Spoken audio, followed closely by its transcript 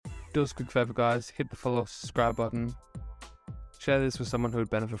Do us a quick favor, guys. Hit the follow, subscribe button. Share this with someone who would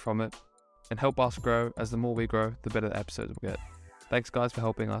benefit from it. And help us grow, as the more we grow, the better the episodes we'll get. Thanks, guys, for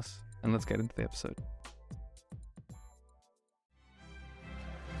helping us. And let's get into the episode.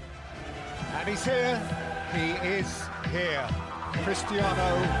 And he's here. He is here.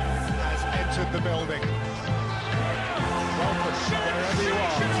 Cristiano has entered the building. Welcome, wherever you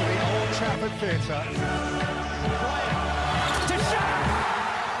are, to the Old Trafford Theatre.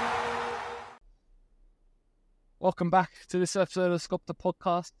 Welcome back to this episode of Sculptor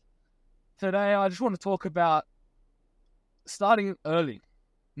Podcast. Today, I just want to talk about starting early.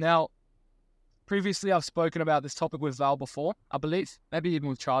 Now, previously I've spoken about this topic with Val before, I believe, maybe even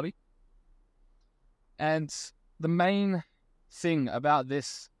with Charlie. And the main thing about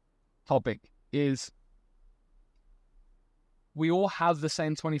this topic is we all have the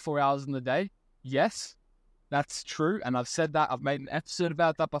same 24 hours in the day. Yes, that's true. And I've said that. I've made an episode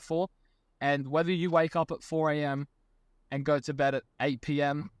about that before. And whether you wake up at 4 a.m. and go to bed at 8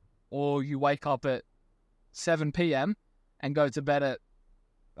 p.m. or you wake up at 7 p.m. and go to bed at,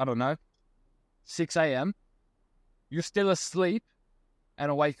 6 a.m., you're still asleep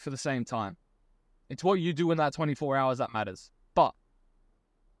and awake for the same time. It's what you do in that 24 hours that matters. But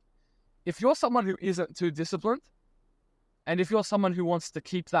if you're someone who isn't too disciplined, and if you're someone who wants to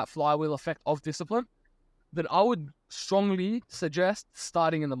keep that flywheel effect of discipline, then I would strongly suggest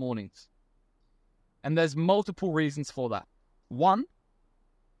starting in the mornings. And there's multiple reasons for that. One,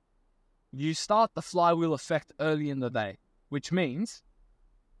 you start the flywheel effect early in the day, which means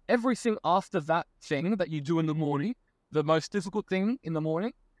everything after that thing that you do in the morning, the most difficult thing in the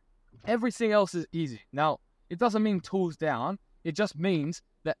morning, everything else is easy. Now, it doesn't mean tools down. It just means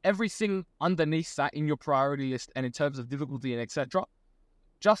that everything underneath that in your priority list and in terms of difficulty and etc.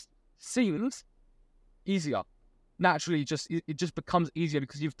 just seems easier. Naturally, it just becomes easier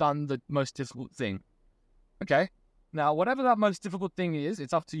because you've done the most difficult thing. Okay? Now, whatever that most difficult thing is,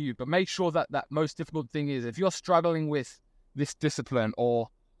 it's up to you. But make sure that that most difficult thing is, if you're struggling with this discipline or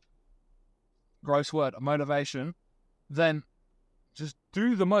gross word, motivation, then just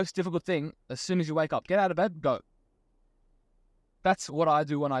do the most difficult thing as soon as you wake up. Get out of bed, go. That's what I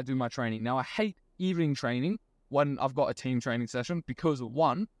do when I do my training. Now, I hate evening training when I've got a team training session because,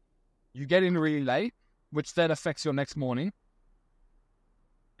 one, you get in really late, which then affects your next morning.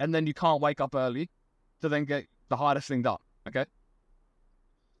 And then you can't wake up early to then get the hardest thing done, okay?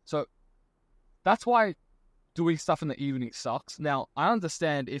 So that's why doing stuff in the evening sucks. Now, I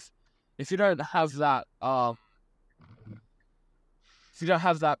understand if you don't have that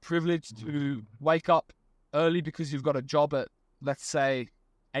privilege to wake up early because you've got a job at, let's say,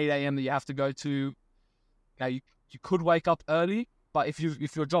 8 a.m. that you have to go to. Now, you could wake up early, but if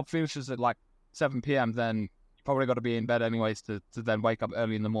your job finishes at like 7 p.m., then you probably got to be in bed anyways to then wake up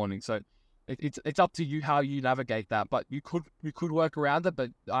early in the morning. So it's up to you how you navigate that. But you could work around it.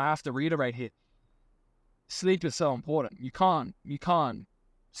 But I have to reiterate here: sleep is so important. You can't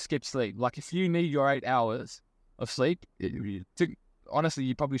skip sleep. Like, if you need your 8 hours of sleep, honestly,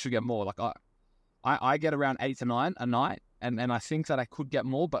 you probably should get more. Like I get around 8 to 9 a night, and I think that I could get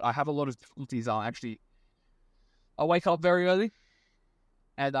more, but I have a lot of difficulties. I wake up very early,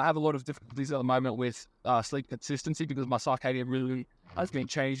 and I have a lot of difficulties at the moment with sleep consistency because my circadian rhythm has been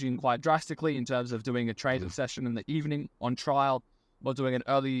changing quite drastically in terms of doing a training session in the evening on trial or doing an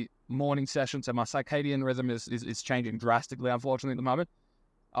early morning session. So my circadian rhythm is changing drastically, unfortunately, at the moment.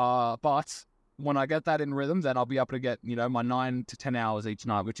 But when I get that in rhythm, then I'll be able to get, my 9 to 10 hours each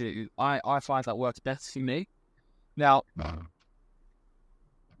night, which I find that works best for me. Now,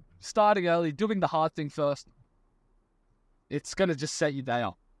 starting early, doing the hard thing first, it's going to just set your day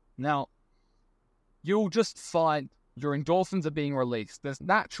up. Now, you'll just find your endorphins are being released. There's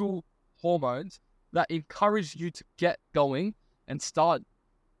natural hormones that encourage you to get going and start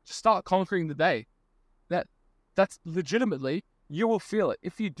conquering the day. That's legitimately, you will feel it.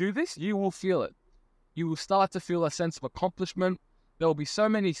 If you do this, you will feel it. You will start to feel a sense of accomplishment. There will be so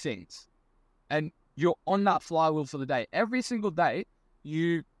many things. And you're on that flywheel for the day. Every single day,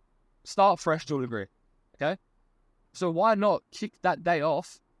 you start fresh to a degree. Okay? So why not kick that day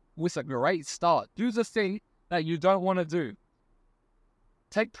off with a great start? Do the thing that you don't want to do.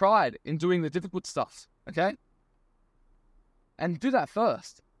 Take pride in doing the difficult stuff. Okay? And do that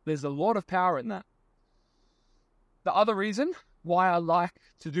first. There's a lot of power in that. The other reason why I like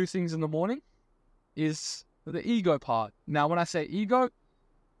to do things in the morning is the ego part. Now, when I say ego,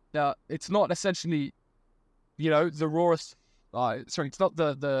 it's not essentially, the rawest, it's not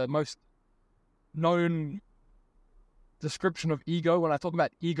the most known description of ego. When I talk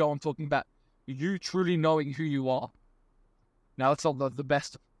about ego, I'm talking about you truly knowing who you are. Now, it's not the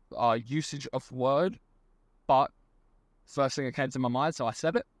best usage of word, but first thing that came to my mind, so I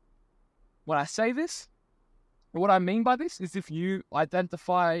said it. When I say this, what I mean by this is if you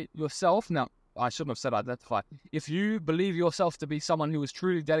identify yourself, now I shouldn't have said identify, if you believe yourself to be someone who is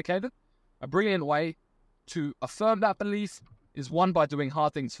truly dedicated, a brilliant way to affirm that belief is 1, by doing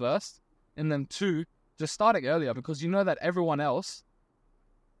hard things first, and then 2, just starting earlier, because you know that everyone else,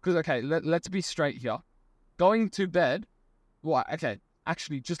 because okay, let's be straight here, going to bed,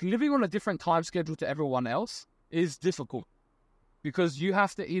 actually just living on a different time schedule to everyone else is difficult, because you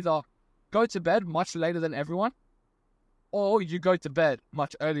have to either go to bed much later than everyone, or you go to bed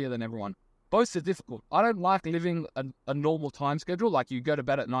much earlier than everyone. Both are difficult. I don't like living a normal time schedule, like you go to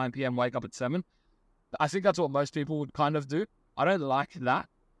bed at 9 p.m, wake up at 7. I think that's what most people would kind of do. I don't like that.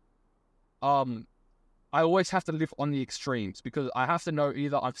 I always have to live on the extremes, because I have to know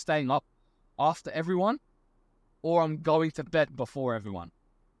either I'm staying up after everyone, or I'm going to bed before everyone.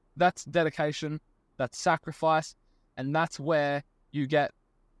 That's dedication, that's sacrifice, and that's where you get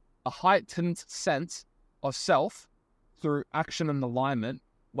a heightened sense of self through action and alignment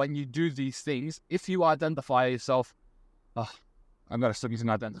when you do these things. If you identify yourself, I'm going to stop using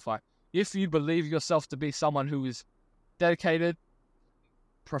identify. If you believe yourself to be someone who is dedicated,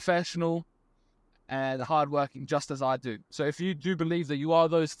 professional, and hardworking, just as I do. So if you do believe that you are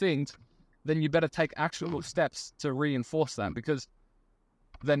those things, then you better take actual steps to reinforce that, because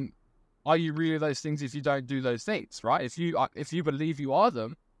then are you really those things if you don't do those things, right? If you believe you are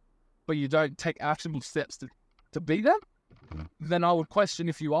them, but you don't take actionable steps to be them, then I would question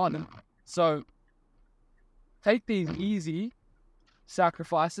if you are them. So take these easy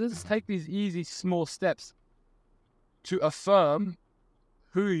sacrifices, take these easy small steps to affirm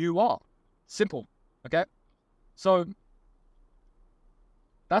who you are. Simple, okay? So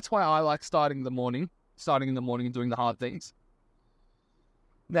that's why I like starting in the morning and doing the hard things.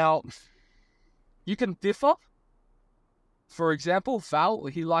 Now, you can differ. For example, Val,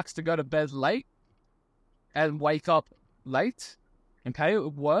 he likes to go to bed late and wake up late. Okay,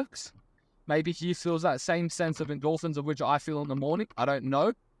 it works. Maybe he feels that same sense of endorphins of which I feel in the morning. I don't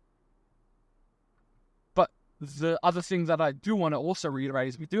know. But the other thing that I do want to also reiterate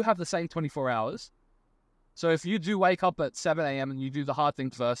is we do have the same 24 hours. So if you do wake up at 7 a.m. and you do the hard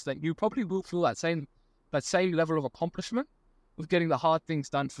things first, then you probably will feel that same level of accomplishment with getting the hard things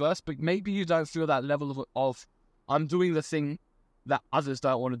done first. But maybe you don't feel that level of I'm doing the thing that others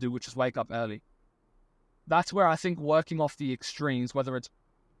don't want to do, which is wake up early. That's where I think working off the extremes, whether it's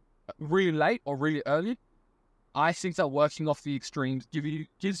really late or really early, I think that working off the extremes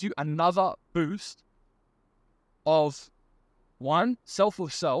gives you another boost of, one, self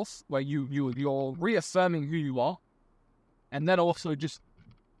of self, where you're reaffirming who you are, and then also just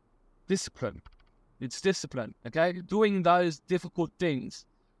discipline. It's discipline, okay? Doing those difficult things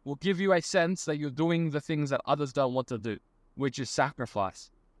will give you a sense that you're doing the things that others don't want to do, which is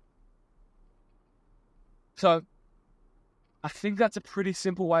sacrifice. So I think that's a pretty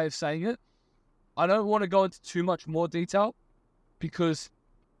simple way of saying it. I don't want to go into too much more detail, because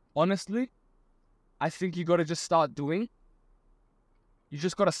honestly, I think you got to just start doing. You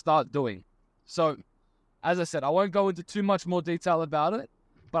just got to start doing. So, as I said, I won't go into too much more detail about it,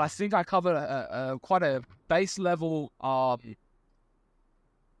 but I think I covered quite a base level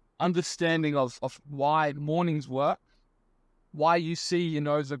understanding of why mornings work, why you see,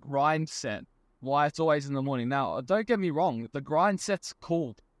 the grind set, why it's always in the morning. Now, don't get me wrong, the grind set's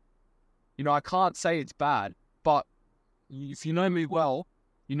cool. I can't say it's bad, but if you know me well,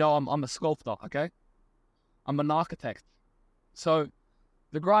 I'm a sculptor, okay? I'm an architect. So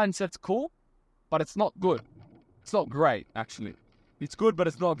the grind set's cool, but it's not good. It's not great, actually. It's good, but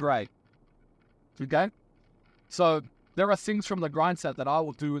it's not great. Okay? So there are things from the grind set that I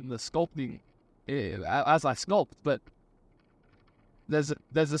will do in the sculpting as I sculpt, but there's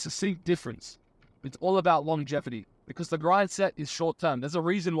a succinct difference. It's all about longevity, because the grind set is short term. There's a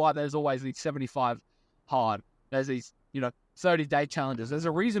reason why there's always these 75 hard. There's these, 30-day challenges. There's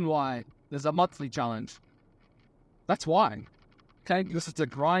a reason why there's a monthly challenge. That's why. Okay? Because it's a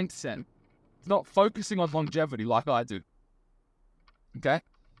grind set. It's not focusing on longevity like I do. Okay?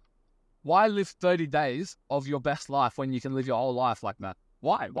 Why live 30 days of your best life when you can live your whole life like that?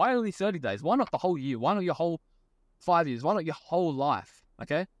 Why? Why only 30 days? Why not the whole year? Why not your whole 5 years? Why not your whole life?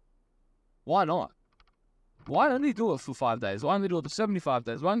 Okay? Why not? Why only do it for 5 days? Why only do it for 75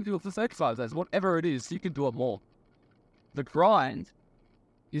 days? Why only do it for 35 days? Whatever it is, you can do it more. The grind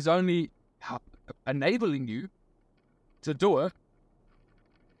is only enabling you to do it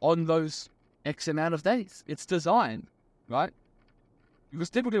on those X amount of days. It's designed, right? Because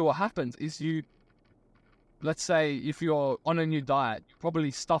typically what happens is you let's say if you're on a new diet, you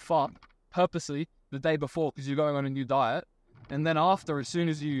probably stuff up purposely the day before because you're going on a new diet. And then after, as soon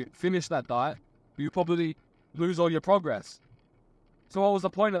as you finish that diet, you probably lose all your progress. So what was the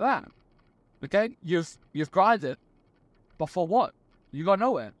point of that? Okay, you've grinded, but for what? You got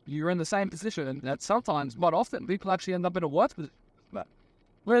nowhere. You're in the same position, and that sometimes, but often, people actually end up in a worse position.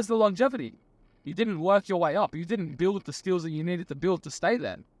 Where's the longevity? You didn't work your way up. You didn't build the skills that you needed to build to stay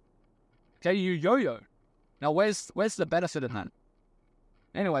there. Okay, you yo-yo. Now, where's the benefit in that?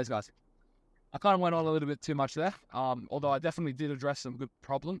 Anyways, guys, I kind of went on a little bit too much there. Although I definitely did address some good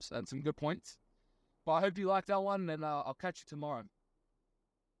problems and some good points. But I hope you liked that one, and I'll catch you tomorrow.